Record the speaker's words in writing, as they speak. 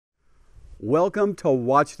Welcome to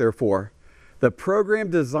Watch Therefore, the program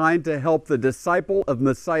designed to help the disciple of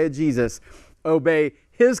Messiah Jesus obey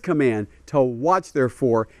His command to watch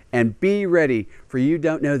therefore and be ready, for you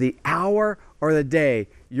don't know the hour or the day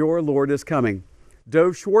your Lord is coming.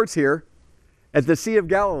 Dove Schwartz here at the Sea of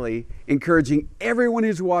Galilee, encouraging everyone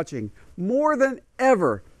who's watching more than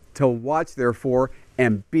ever to watch therefore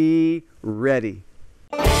and be ready.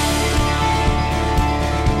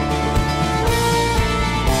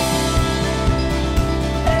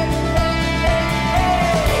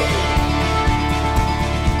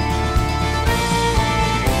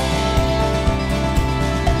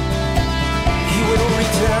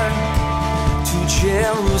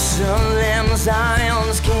 Jerusalem,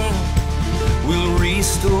 Zion's King will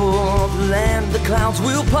restore the land. The clouds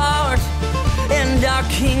will part and our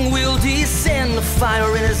King will descend. The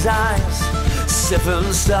fire in His eyes,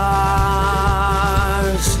 7 stars,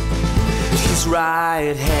 His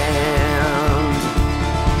right hand.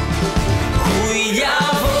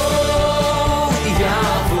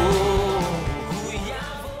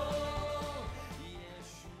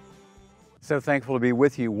 So thankful to be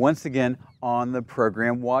with you once again on the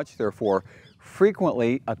program Watch Therefore.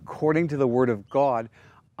 Frequently, according to the Word of God,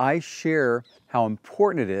 I share how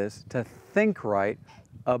important it is to think right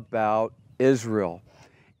about Israel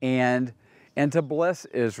and to bless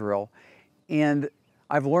Israel. And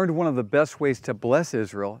I've learned one of the best ways to bless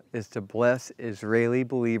Israel is to bless Israeli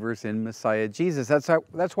believers in Messiah Jesus. That's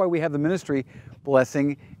why we have the ministry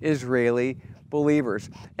Blessing Israeli Believers.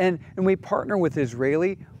 And we partner with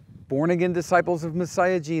Israeli born-again disciples of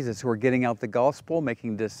Messiah Jesus who are getting out the gospel,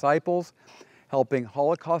 making disciples, helping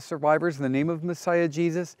Holocaust survivors in the name of Messiah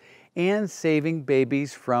Jesus, and saving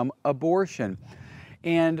babies from abortion.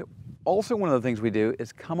 And also one of the things we do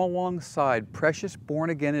is come alongside precious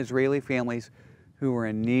born-again Israeli families who are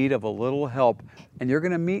in need of a little help. And you're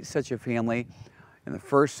going to meet such a family in the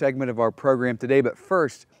first segment of our program today. But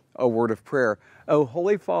first, a word of prayer. Oh,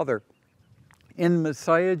 Holy Father, in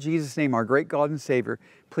Messiah Jesus' name, our great God and Savior,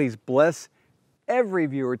 please bless every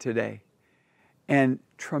viewer today and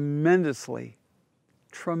tremendously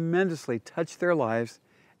touch their lives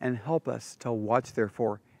and help us to watch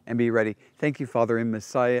therefore and be ready. Thank you, Father, in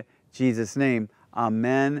Messiah Jesus' name.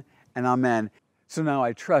 Amen and amen. So now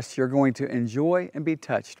I trust you're going to enjoy and be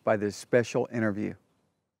touched by this special interview.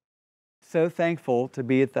 So thankful to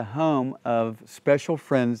be at the home of special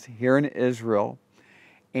friends here in Israel.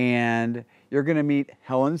 And you're going to meet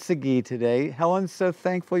Helen Sagi today. Helen, so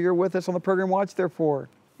thankful you're with us on the program Watch Therefore.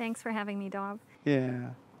 Thanks for having me, Dov.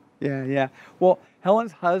 Yeah. Well,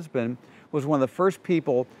 Helen's husband was one of the first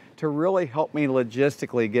people to really help me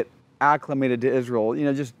logistically get acclimated to Israel. You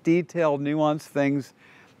know, just detailed, nuanced things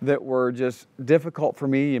that were just difficult for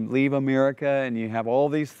me. You leave America and you have all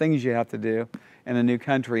these things you have to do in a new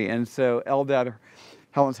country. And so Eldad,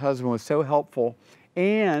 Helen's husband, was so helpful.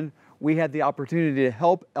 And we had the opportunity to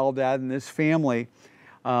help Eldad and this family.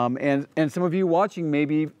 And some of you watching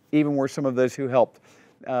maybe even were some of those who helped.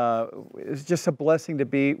 It's just a blessing to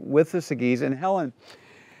be with the Sagis. And Helen,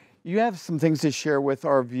 you have some things to share with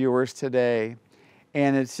our viewers today.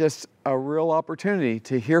 And it's just a real opportunity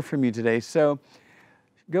to hear from you today. So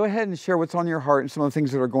go ahead and share what's on your heart and some of the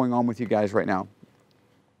things that are going on with you guys right now.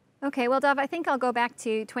 Okay, well, Dov, I think I'll go back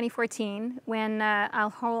to 2014 when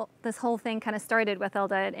this whole thing kind of started with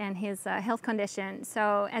Eldad and his health condition.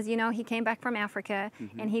 So, as you know, he came back from Africa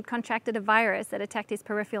and he'd contracted a virus that attacked his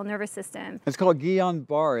peripheral nervous system. It's called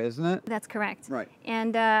Guillain-Barré, isn't it? That's correct. Right.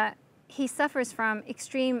 And he suffers from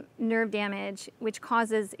extreme nerve damage, which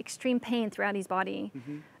causes extreme pain throughout his body.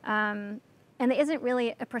 And there isn't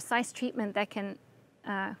really a precise treatment that can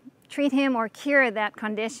treat him or cure that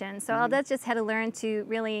condition. So Eldad just had to learn to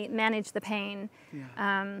really manage the pain.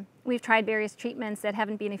 Yeah. We've tried various treatments that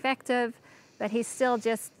haven't been effective, but he's still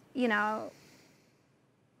just, you know,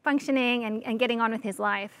 functioning and getting on with his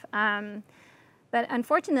life. But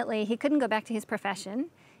unfortunately, he couldn't go back to his profession.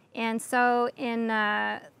 And so in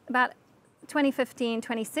about 2015,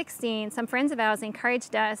 2016, some friends of ours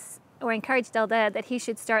encouraged Eldad that he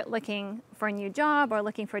should start looking for a new job or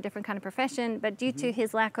looking for a different kind of profession. But due to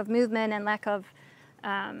his lack of movement and lack of,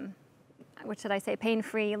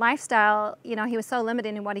 pain-free lifestyle, you know, he was so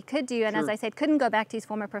limited in what he could do. And as I said, couldn't go back to his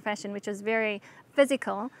former profession, which was very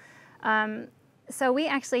physical. So we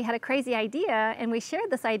actually had a crazy idea, and we shared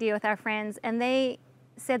this idea with our friends, and they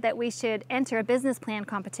said that we should enter a business plan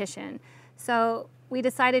competition. So we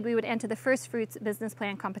decided we would enter the First Fruits business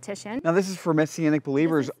plan competition. Now this is for Messianic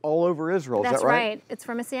believers all over Israel, is that right? That's right. It's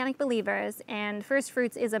for Messianic believers, and First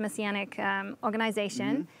Fruits is a Messianic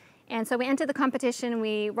organization. And so we entered the competition,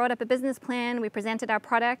 we wrote up a business plan, we presented our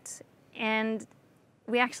product, and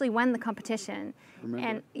we actually won the competition. Remember?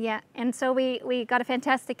 And yeah, and so we got a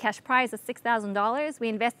fantastic cash prize of $6,000. We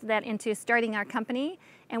invested that into starting our company,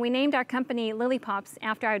 and we named our company Lily Pops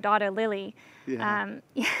after our daughter Lily. Yeah.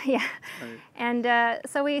 Yeah. Right. And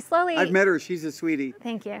so we slowly. I've met her. She's a sweetie.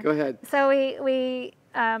 Thank you. Go ahead. So we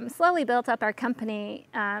slowly built up our company,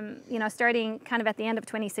 starting kind of at the end of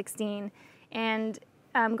 2016. And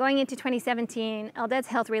going into 2017, Eldad's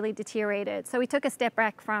health really deteriorated. So we took a step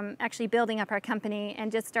back from actually building up our company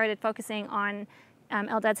and just started focusing on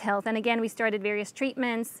Eldad's health. And again, we started various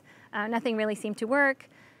treatments. Nothing really seemed to work.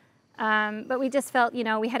 But we just felt,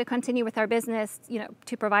 we had to continue with our business,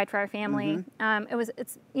 to provide for our family.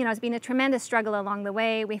 It's been a tremendous struggle along the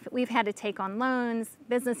way. We've had to take on loans,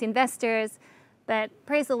 business investors, but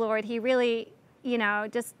praise the Lord, He really,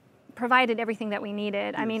 just provided everything that we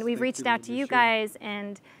needed. I mean, we've reached out to you guys,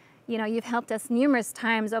 and you've helped us numerous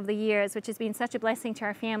times over the years, which has been such a blessing to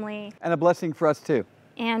our family. And a blessing for us too.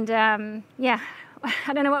 And yeah,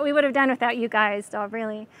 I don't know what we would have done without you guys, Dov,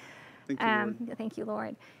 really. Thank you, Lord. Thank you,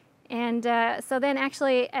 Lord. And so then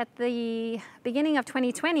actually at the beginning of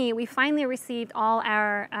 2020, we finally received all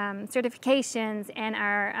our certifications and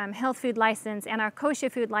our health food license and our kosher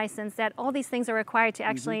food license, that all these things are required to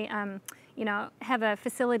actually, have a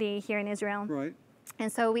facility here in Israel. Right.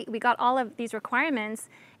 And so we got all of these requirements,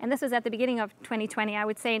 and this was at the beginning of 2020, I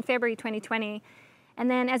would say in February 2020. And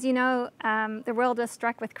then, as you know, the world was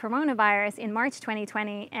struck with coronavirus in March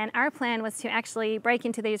 2020, and our plan was to actually break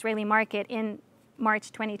into the Israeli market in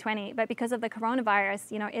March 2020. But because of the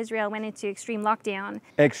coronavirus, Israel went into extreme lockdown.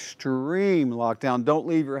 Extreme lockdown. Don't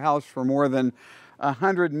leave your house for more than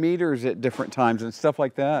 100 meters at different times and stuff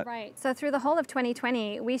like that. Right. So through the whole of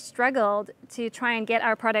 2020, we struggled to try and get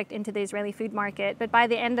our product into the Israeli food market. But by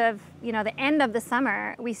the end of, the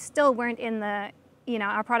summer, we still weren't in the,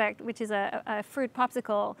 our product, which is a fruit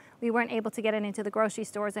popsicle, we weren't able to get it into the grocery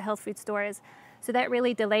stores, the health food stores. So that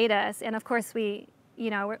really delayed us. And of course, we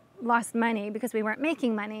lost money because we weren't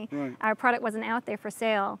making money. Right. Our product wasn't out there for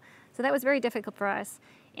sale. So that was very difficult for us.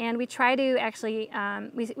 And we tried to actually,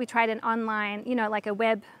 we tried an online, like a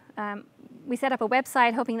web, we set up a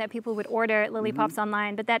website hoping that people would order Lily Pops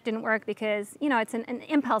online, but that didn't work because, it's an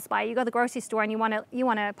impulse buy. You go to the grocery store and you want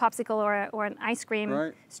a popsicle or an ice cream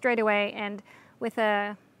Right. straight away. And with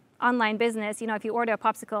a online business, if you order a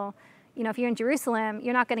popsicle, if you're in Jerusalem,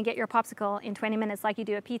 you're not going to get your popsicle in 20 minutes like you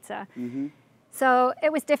do a pizza. So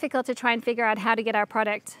it was difficult to try and figure out how to get our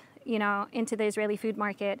product, into the Israeli food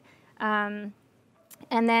market.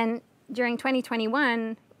 And then during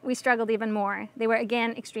 2021, we struggled even more. There were,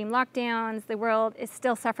 again, extreme lockdowns. The world is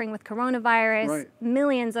still suffering with coronavirus. Right.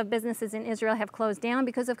 Millions of businesses in Israel have closed down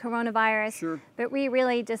because of coronavirus. Sure. But we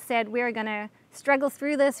really just said, we're going to struggle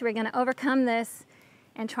through this. We're going to overcome this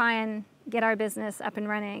and try and get our business up and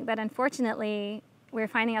running. But unfortunately, we're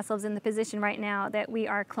finding ourselves in the position right now that we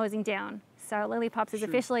are closing down. So Lily Pops is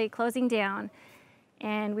officially closing down,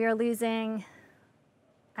 and we are losing,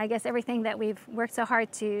 I guess, everything that we've worked so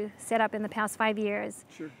hard to set up in the past 5 years.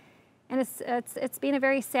 Sure. And it's been a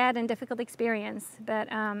very sad and difficult experience, but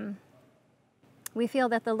we feel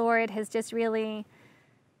that the Lord has just really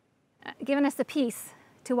given us the peace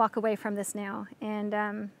to walk away from this now. And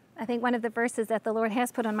I think one of the verses that the Lord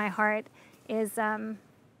has put on my heart is,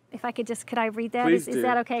 if I could I read that? Please Is do.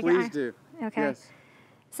 that okay? Please do. Okay. Yes.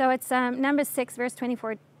 So it's Numbers 6, verse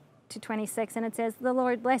 24 to 26, and it says, "The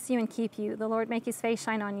Lord bless you and keep you. The Lord make his face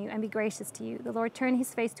shine on you and be gracious to you. The Lord turn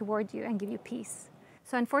his face toward you and give you peace."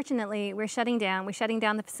 So unfortunately, we're shutting down. We're shutting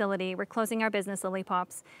down the facility. We're closing our business, Lily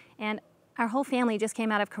Pops. And our whole family just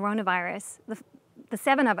came out of coronavirus. The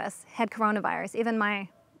 7 of us had coronavirus, even my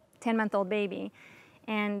 10-month-old baby.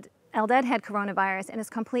 And Eldad had coronavirus, and it's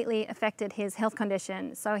completely affected his health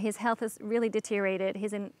condition. So his health has really deteriorated.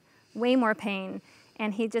 He's in way more pain,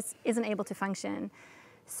 and he just isn't able to function.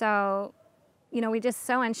 So, we're just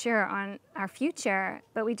so unsure on our future,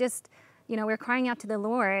 but we just, we're crying out to the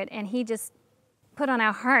Lord, and he just put on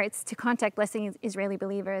our hearts to contact Blessing Israeli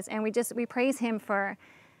Believers. And we praise him for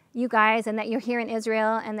you guys, and that you're here in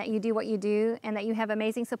Israel, and that you do what you do, and that you have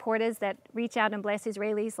amazing supporters that reach out and bless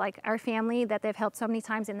Israelis like our family that they've helped so many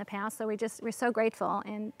times in the past. So we're so grateful.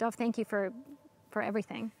 And Dov, thank you for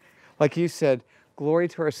everything. Like you said, glory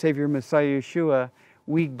to our Savior, Messiah Yeshua.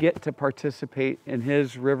 We get to participate in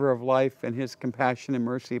his river of life and his compassion and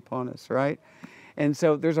mercy upon us, right? And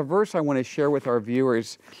so there's a verse I want to share with our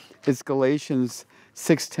viewers. It's Galatians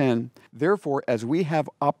 6:10. "Therefore, as we have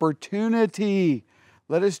opportunity,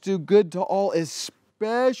 let us do good to all,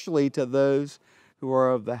 especially to those who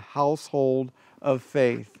are of the household of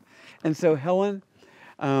faith." And so, Helen,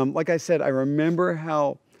 like I said, I remember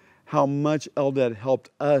how how much Eldad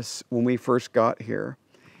helped us when we first got here.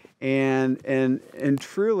 And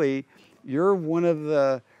truly, you're one of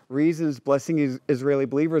the reasons Blessing Israeli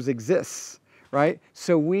Believers exists, right?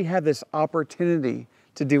 So we have this opportunity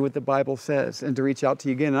to do what the Bible says and to reach out to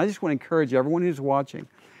you again. And I just want to encourage everyone who's watching,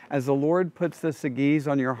 as the Lord puts the Sagiz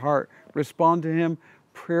on your heart, respond to Him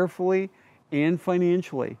prayerfully and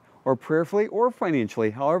financially, or prayerfully or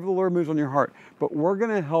financially, however the Lord moves on your heart. But we're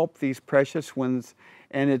going to help these precious ones,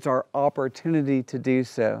 and it's our opportunity to do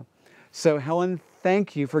so. So Helen,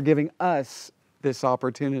 thank you for giving us this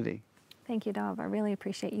opportunity. Thank you, Dov. I really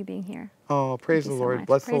appreciate you being here. Oh, praise the Lord.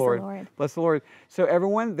 Bless the Lord. Bless the Lord. So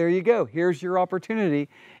everyone, there you go. Here's your opportunity.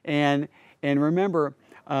 And remember,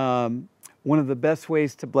 one of the best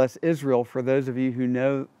ways to bless Israel, for those of you who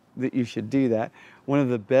know that you should do that, one of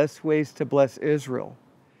the best ways to bless Israel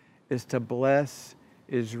is to bless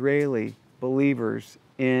Israeli believers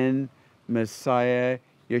in Messiah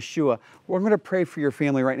Yeshua. We're going to pray for your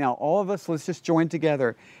family right now. All of us, let's just join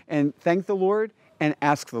together and thank the Lord and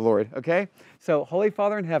ask the Lord, okay? So, Holy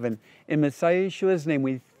Father in heaven, in Messiah Yeshua's name,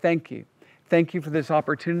 we thank you. Thank you for this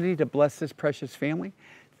opportunity to bless this precious family.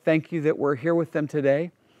 Thank you that we're here with them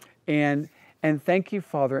today. And thank you,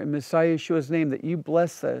 Father, in Messiah Yeshua's name, that you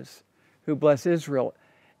bless those who bless Israel.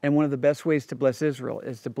 And one of the best ways to bless Israel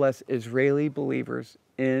is to bless Israeli believers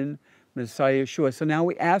in Messiah Yeshua. So now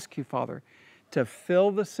we ask you, Father, to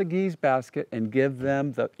fill the Sagiz basket and give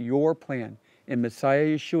them your plan. In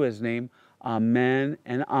Messiah Yeshua's name, amen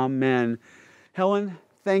and amen. Helen,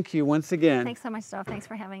 thank you once again. Thanks so much, Dov. Thanks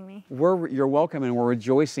for having me. You're welcome, and we're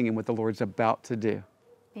rejoicing in what the Lord's about to do.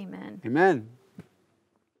 Amen. Amen.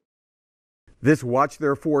 This Watch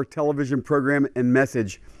Therefore television program and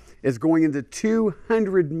message is going into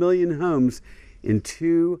 200 million homes in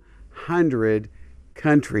 200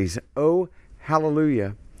 countries. Oh,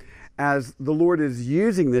 hallelujah. As the Lord is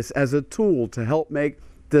using this as a tool to help make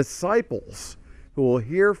disciples who will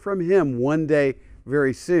hear from Him one day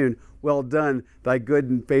very soon. Well done, thy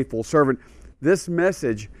good and faithful servant. This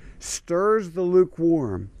message stirs the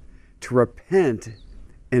lukewarm to repent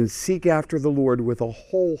and seek after the Lord with a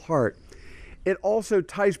whole heart. It also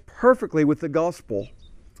ties perfectly with the gospel,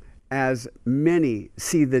 as many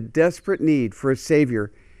see the desperate need for a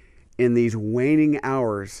Savior in these waning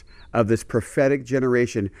hours of this prophetic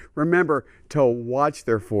generation. Remember to watch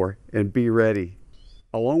therefore and be ready.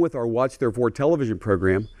 Along with our Watch Therefore television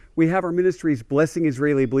program, we have our ministries blessing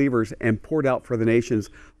Israeli believers and poured out for the nations,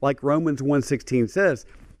 like Romans 1:16 says,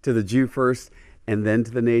 to the Jew first and then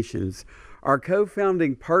to the nations. Our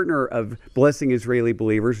co-founding partner of Blessing Israeli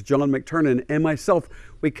Believers, John McTernan, and myself,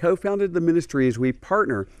 we co-founded the ministry as we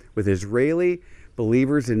partner with Israeli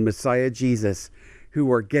believers in Messiah Jesus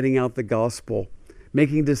who are getting out the gospel,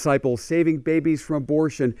 making disciples, saving babies from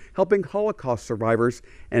abortion, helping Holocaust survivors,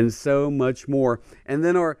 and so much more. And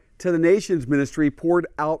then our To the Nations ministry, Poured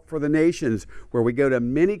Out for the Nations, where we go to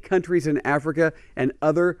many countries in Africa and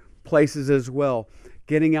other places as well,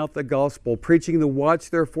 getting out the gospel, preaching the Watch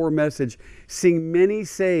Therefore message, seeing many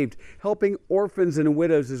saved, helping orphans and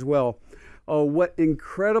widows as well. Oh, what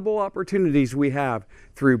incredible opportunities we have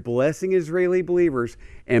through Blessing Israeli Believers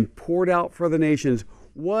and Poured Out for the Nations.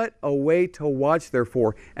 What a way to watch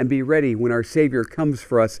therefore and be ready when our Savior comes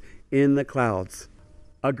for us in the clouds.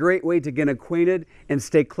 A great way to get acquainted and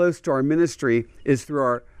stay close to our ministry is through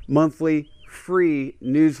our monthly free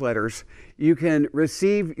newsletters. You can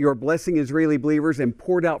receive your Blessing Israeli Believers and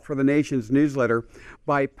Poured Out for the Nations newsletter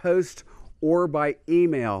by post or by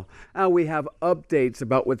email. We have updates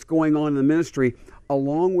about what's going on in the ministry,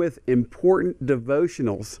 along with important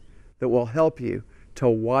devotionals that will help you to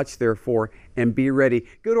watch therefore and be ready.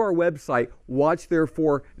 Go to our website,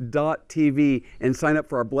 watchtherefore.tv, and sign up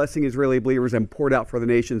for our Blessing Israeli Believers and Poured Out for the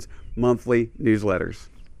Nations monthly newsletters.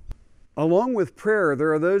 Along with prayer,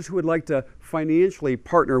 there are those who would like to financially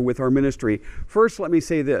partner with our ministry. First, let me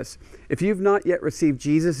say this. If you've not yet received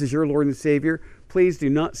Jesus as your Lord and Savior, please do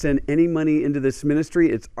not send any money into this ministry.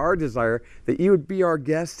 It's our desire that you would be our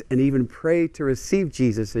guest and even pray to receive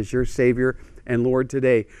Jesus as your Savior and Lord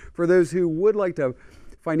today. For those who would like to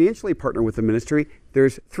financially partner with the ministry,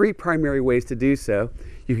 there's three primary ways to do so.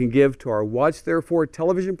 You can give to our Watch Therefore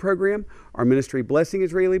television program, our ministry Blessing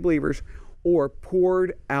Israeli Believers, or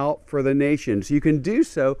Poured Out for the Nations. You can do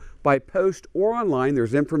so by post or online.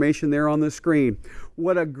 There's information there on the screen.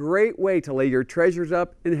 What a great way to lay your treasures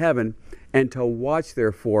up in heaven and to watch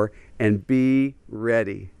therefore and be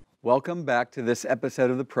ready. Welcome back to this episode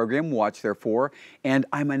of the program, Watch Therefore. And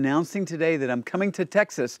I'm announcing today that I'm coming to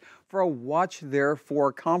Texas for a Watch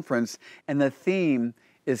Therefore conference. And the theme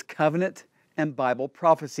is Covenant and Bible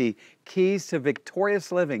Prophecy, Keys to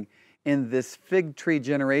Victorious Living in this fig tree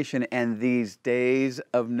generation and these days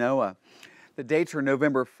of Noah. The dates are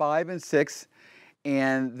November 5 and 6,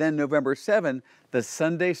 and then November 7, the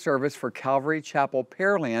Sunday service for Calvary Chapel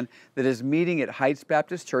Pearland that is meeting at Heights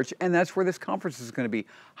Baptist Church, and that's where this conference is going to be,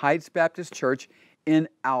 Heights Baptist Church in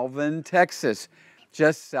Alvin, Texas,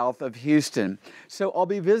 just south of Houston. So I'll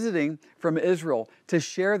be visiting from Israel to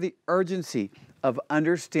share the urgency of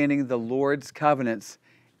understanding the Lord's covenants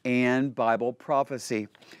and Bible prophecy.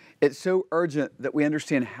 It's so urgent that we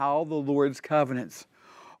understand how the Lord's covenants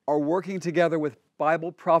are working together with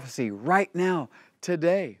Bible prophecy right now,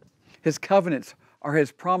 today. His covenants are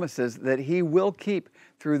His promises that He will keep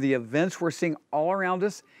through the events we're seeing all around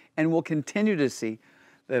us and will continue to see,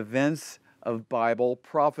 the events of Bible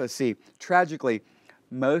prophecy. Tragically,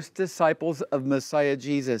 most disciples of Messiah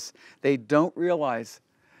Jesus, they don't realize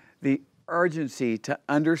the urgency to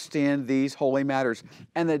understand these holy matters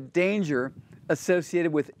and the danger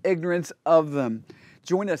associated with ignorance of them.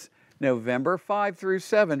 Join us November 5 through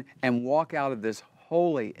 7 and walk out of this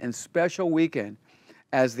holy and special weekend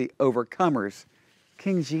as the overcomers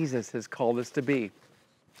King Jesus has called us to be.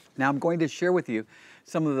 Now I'm going to share with you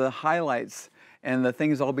some of the highlights and the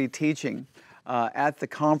things I'll be teaching at the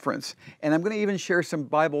conference. And I'm going to even share some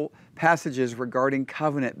Bible passages regarding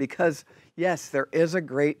covenant because, yes, there is a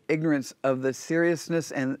great ignorance of the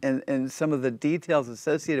seriousness and some of the details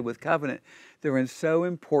associated with covenant that are so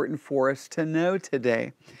important for us to know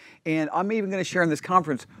today. And I'm even going to share in this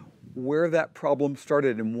conference where that problem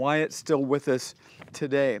started and why it's still with us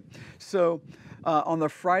today. So on the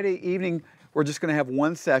Friday evening, we're just going to have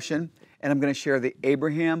one session, and I'm going to share the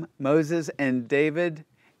Abraham, Moses, and David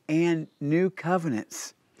and new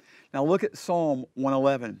covenants. Now look at Psalm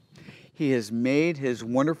 111. He has made His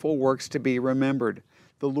wonderful works to be remembered.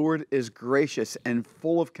 The Lord is gracious and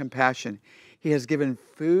full of compassion. He has given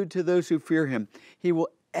food to those who fear Him. He will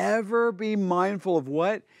ever be mindful of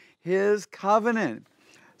what? His covenant.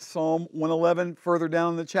 Psalm 111, further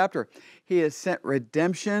down in the chapter. He has sent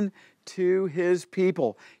redemption to His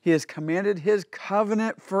people. He has commanded His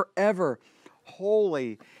covenant forever.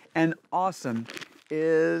 Holy and awesome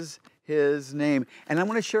is His name. And I'm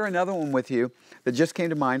going to share another one with you that just came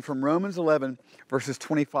to mind from Romans 11, verses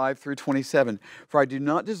 25 through 27. For I do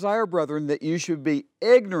not desire, brethren, that you should be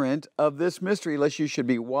ignorant of this mystery, lest you should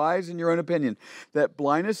be wise in your own opinion, that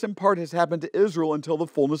blindness in part has happened to Israel until the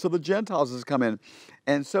fullness of the Gentiles has come in.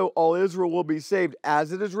 And so all Israel will be saved,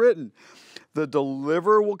 as it is written. The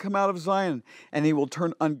deliverer will come out of Zion, and He will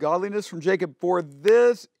turn ungodliness from Jacob. For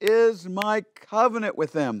this is my covenant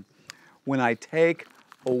with them, when I take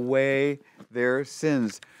away their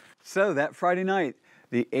sins. So that Friday night,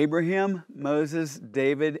 the Abraham, Moses,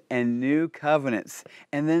 David, and new covenants.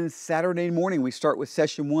 And then Saturday morning, we start with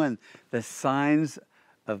session 1, the signs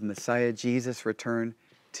of Messiah Jesus' return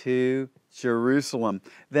to Jerusalem.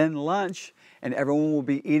 Then lunch, and everyone will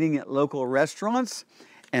be eating at local restaurants.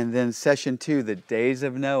 And then session 2, the days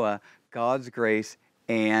of Noah, God's grace,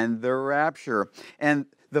 and the rapture. And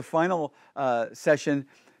the final session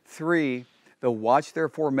 3, the Watch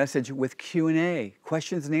Therefore message with Q&A,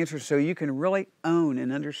 questions and answers, so you can really own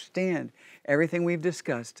and understand everything we've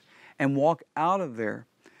discussed and walk out of there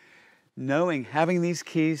knowing, having these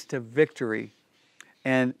keys to victory,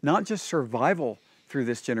 and not just survival through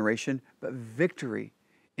this generation, but victory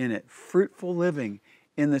in it, fruitful living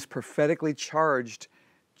in this prophetically charged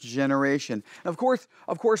generation. Of course,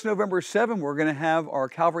 November 7, we're going to have our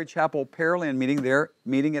Calvary Chapel Pearland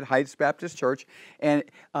meeting at Heights Baptist Church, and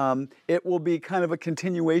it will be kind of a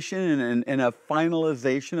continuation and a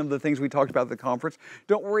finalization of the things we talked about at the conference.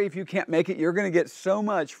 Don't worry if you can't make it. You're going to get so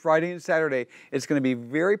much Friday and Saturday. It's going to be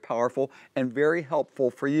very powerful and very helpful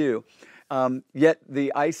for you. Yet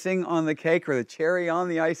the icing on the cake, or the cherry on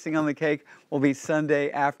the icing on the cake, will be Sunday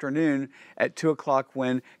afternoon at 2 o'clock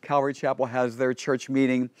when Calvary Chapel has their church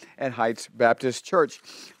meeting at Heights Baptist Church.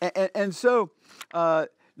 And so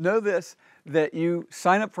know this, that you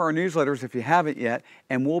sign up for our newsletters if you haven't yet,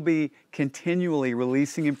 and we'll be continually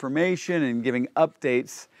releasing information and giving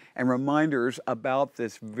updates and reminders about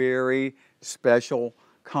this very special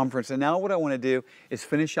conference. And now what I want to do is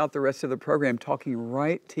finish out the rest of the program talking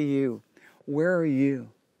right to you. Where are you?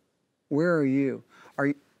 Where are you?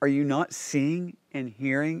 Are you not seeing and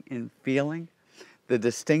hearing and feeling the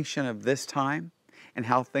distinction of this time and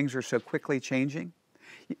how things are so quickly changing?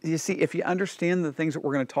 You see, if you understand the things that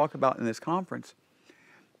we're going to talk about in this conference,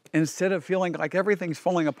 instead of feeling like everything's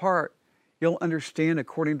falling apart, you'll understand,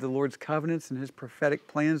 according to the Lord's covenants and His prophetic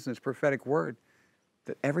plans and His prophetic word,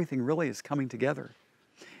 that everything really is coming together.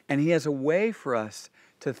 And He has a way for us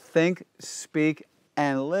to think, speak,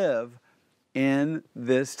 and live in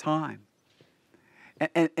this time.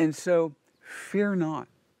 And so fear not.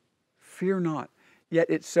 Fear not. Yet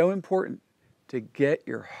it's so important to get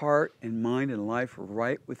your heart and mind and life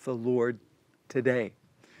right with the Lord today.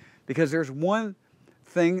 Because there's one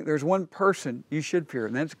thing, there's one person you should fear,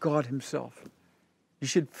 and that's God Himself. You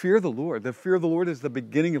should fear the Lord. The fear of the Lord is the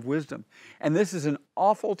beginning of wisdom. And this is an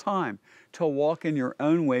awful time to walk in your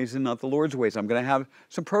own ways and not the Lord's ways. I'm going to have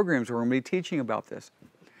some programs where I'm going to be teaching about this.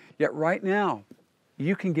 Yet right now,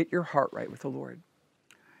 you can get your heart right with the Lord.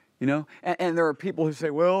 You know, and there are people who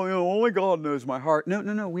say, well, you know, only God knows my heart.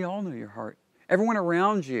 No, we all know your heart. Everyone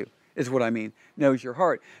around you, is what I mean, knows your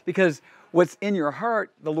heart. Because what's in your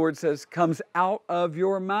heart, the Lord says, comes out of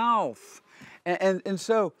your mouth. And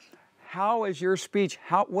so, how is your speech?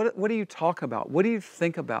 What do you talk about? What do you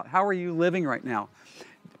think about? How are you living right now?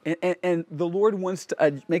 And the Lord wants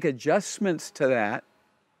to make adjustments to that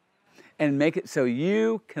and make it so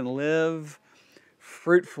you can live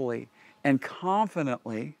fruitfully and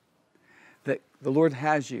confidently that the Lord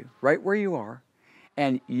has you right where you are,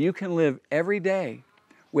 and you can live every day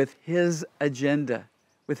with His agenda,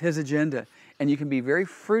 and you can be very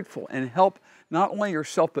fruitful and help not only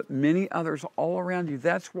yourself, but many others all around you.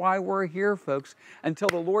 That's why we're here, folks, until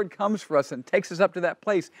the Lord comes for us and takes us up to that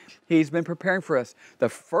place He's been preparing for us. The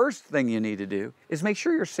first thing you need to do is make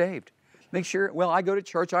sure you're saved. Make sure, well, I go to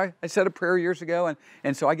church. I said a prayer years ago,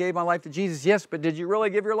 and so I gave my life to Jesus. Yes, but did you really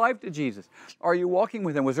give your life to Jesus? Are you walking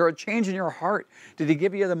with Him? Was there a change in your heart? Did He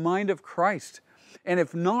give you the mind of Christ? And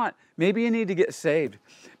if not, maybe you need to get saved.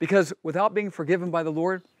 Because without being forgiven by the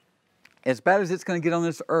Lord, as bad as it's going to get on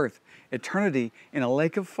this earth, eternity in a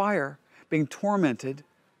lake of fire, being tormented,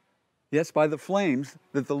 yes, by the flames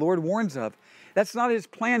that the Lord warns of. That's not His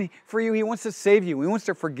plan for you. He wants to save you. He wants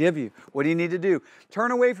to forgive you. What do you need to do?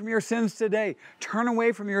 Turn away from your sins today. Turn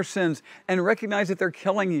away from your sins and recognize that they're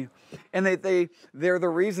killing you. And they're the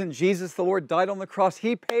reason Jesus, the Lord, died on the cross.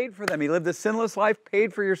 He paid for them. He lived a sinless life,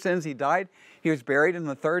 paid for your sins. He died. He was buried, and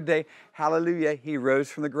the third day, hallelujah, He rose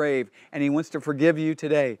from the grave. And He wants to forgive you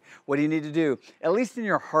today. What do you need to do? At least in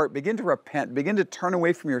your heart, begin to repent. Begin to turn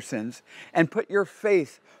away from your sins and put your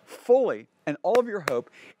faith fully and all of your hope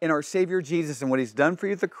in our Savior Jesus and what He's done for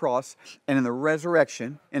you at the cross and in the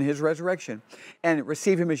resurrection, in His resurrection, and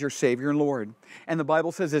receive Him as your Savior and Lord. And the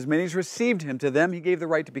Bible says, as many as received Him, to them He gave the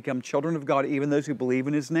right to become children of God, even those who believe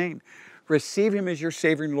in His name. Receive Him as your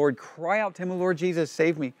Savior and Lord. Cry out to Him, Lord Jesus,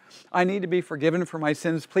 save me. I need to be forgiven for my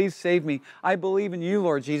sins. Please save me. I believe in You,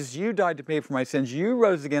 Lord Jesus. You died to pay for my sins. You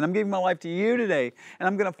rose again. I'm giving my life to You today, and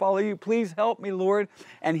I'm going to follow You. Please help me, Lord.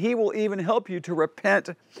 And He will even help you to repent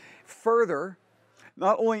further,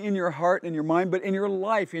 not only in your heart and your mind, but in your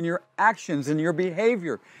life, in your actions, in your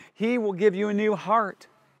behavior. He will give you a new heart.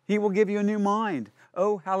 He will give you a new mind.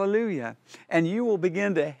 Oh, hallelujah. And you will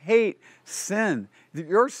begin to hate sin,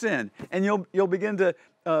 your sin, and you'll begin to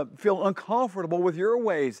feel uncomfortable with your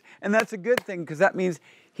ways. And that's a good thing, because that means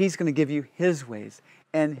He's going to give you His ways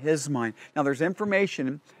and His mind. Now, there's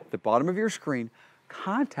information at the bottom of your screen.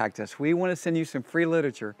 Contact us. We want to send you some free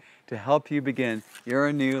literature to help you begin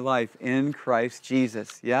your new life in Christ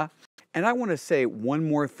Jesus. Yeah? And I want to say one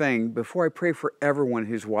more thing before I pray for everyone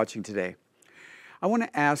who's watching today. I want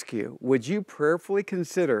to ask you, would you prayerfully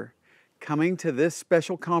consider coming to this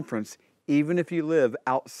special conference even if you live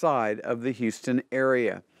outside of the Houston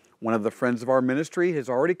area? One of the friends of our ministry has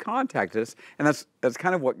already contacted us, and that's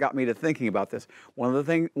kind of what got me to thinking about this. One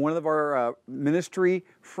of our ministry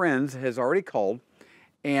friends has already called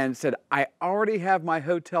and said, I already have my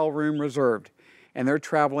hotel room reserved, and they're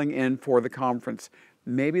traveling in for the conference.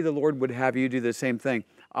 Maybe the Lord would have you do the same thing.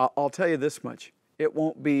 I'll tell you this much. It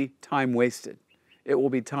won't be time wasted. It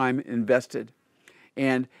will be time invested.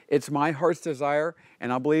 And it's my heart's desire,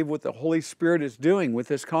 and I believe what the Holy Spirit is doing with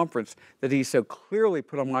this conference, that He so clearly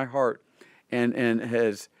put on my heart and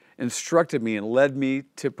has instructed me and led me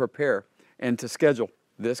to prepare and to schedule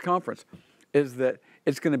this conference, is that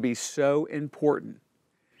it's going to be so important.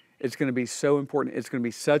 It's going to be so important. It's going to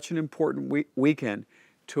be such an important weekend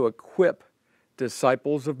to equip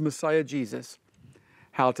disciples of Messiah Jesus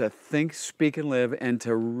how to think, speak, and live, and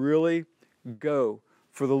to really go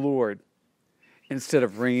for the Lord instead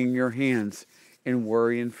of wringing your hands in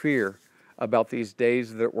worry and fear about these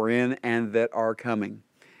days that we're in and that are coming.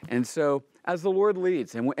 And so, as the Lord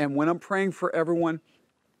leads, and when I'm praying for everyone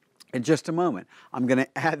in just a moment, I'm going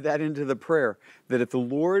to add that into the prayer, that if the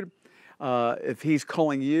Lord, if He's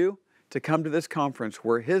calling you to come to this conference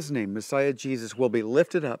where His name, Messiah Jesus, will be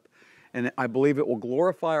lifted up, and I believe it will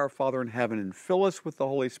glorify our Father in heaven and fill us with the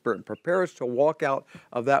Holy Spirit and prepare us to walk out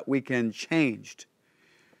of that weekend changed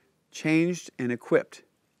and equipped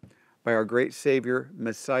by our great Savior,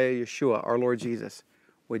 Messiah Yeshua, our Lord Jesus.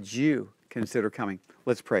 Would you consider coming.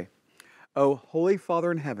 Let's pray. Oh, Holy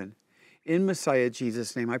Father in heaven, in Messiah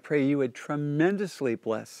Jesus' name, I pray you would tremendously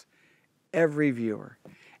bless every viewer.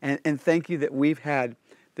 And thank you that we've had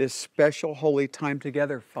this special holy time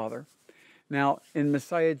together, Father. Now, in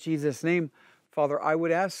Messiah Jesus' name, Father, I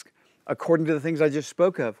would ask, according to the things I just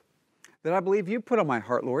spoke of, that I believe you put on my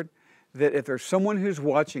heart, Lord, that if there's someone who's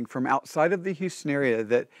watching from outside of the Houston area,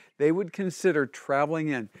 that they would consider traveling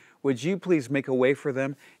in. Would you please make a way for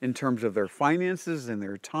them in terms of their finances and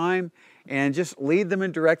their time, and just lead them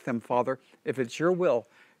and direct them, Father, if it's your will,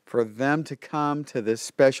 for them to come to this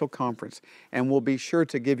special conference. And we'll be sure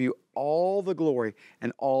to give you all the glory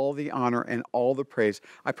and all the honor and all the praise.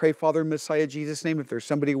 I pray, Father, in Messiah Jesus' name, if there's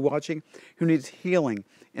somebody watching who needs healing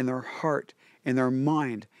in their heart, in their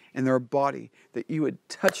mind, in their body, that you would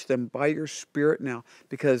touch them by your Spirit now,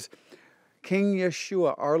 because King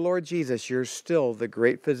Yeshua, our Lord Jesus, you're still the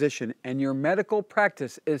great physician, and your medical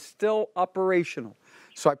practice is still operational.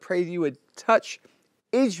 So I pray you would touch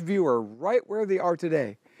each viewer right where they are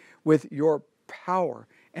today with your power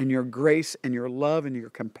and your grace and your love and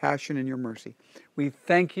your compassion and your mercy. We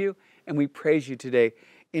thank you and we praise you today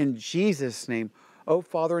in Jesus' name. Oh,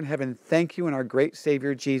 Father in heaven, thank you in our great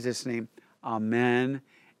Savior Jesus' name. Amen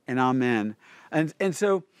and amen. And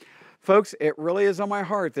so, folks, it really is on my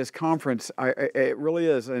heart, this conference. It really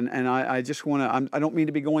is. And I just want to, I don't mean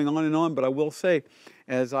to be going on and on, but I will say,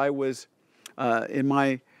 as I was in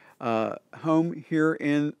my home here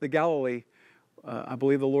in the Galilee, I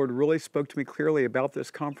believe the Lord really spoke to me clearly about this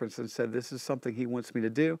conference and said, this is something He wants me to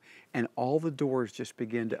do. And all the doors just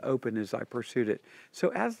began to open as I pursued it.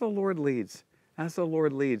 So as the Lord leads,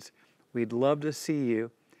 we'd love to see you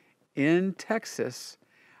in Texas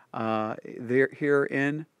here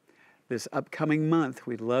in this upcoming month.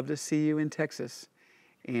 We'd love to see you in Texas.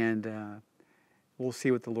 And we'll see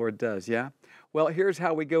what the Lord does, yeah? Well, here's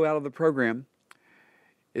how we go out of the program.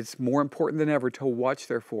 It's more important than ever to watch,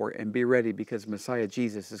 therefore, and be ready, because Messiah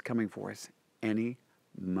Jesus is coming for us any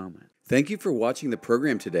moment. Thank you for watching the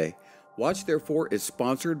program today. Watch, therefore, is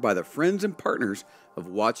sponsored by the friends and partners of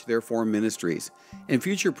Watch, Therefore Ministries. In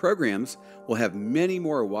future programs, we'll have many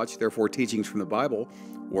more Watch, Therefore teachings from the Bible,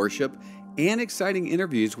 worship, and exciting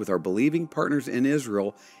interviews with our believing partners in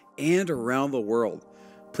Israel and around the world.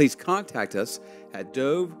 Please contact us at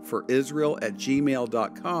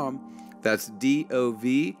doveforisrael@gmail.com. That's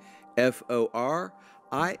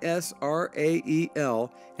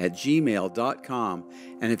DOVFORISRAEL@gmail.com.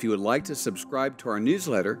 And if you would like to subscribe to our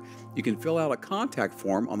newsletter, you can fill out a contact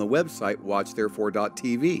form on the website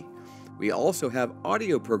watchtherefore.tv. We also have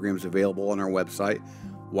audio programs available on our website,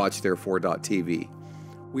 watchtherefore.tv.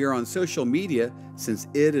 We are on social media since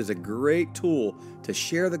it is a great tool to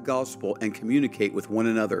share the gospel and communicate with one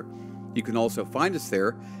another. You can also find us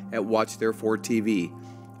there at Watch Therefore TV.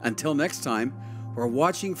 Until next time, we're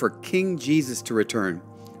watching for King Jesus to return.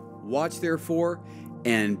 Watch therefore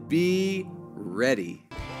and be ready.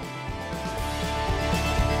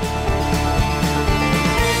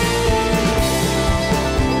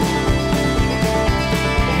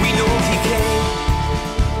 We know He came,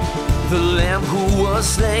 the Lamb who was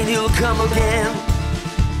slain, He'll come again,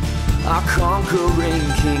 our conquering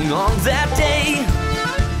King on that day.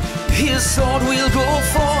 His sword will go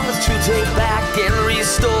forth to take back and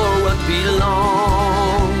restore what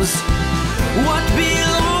belongs.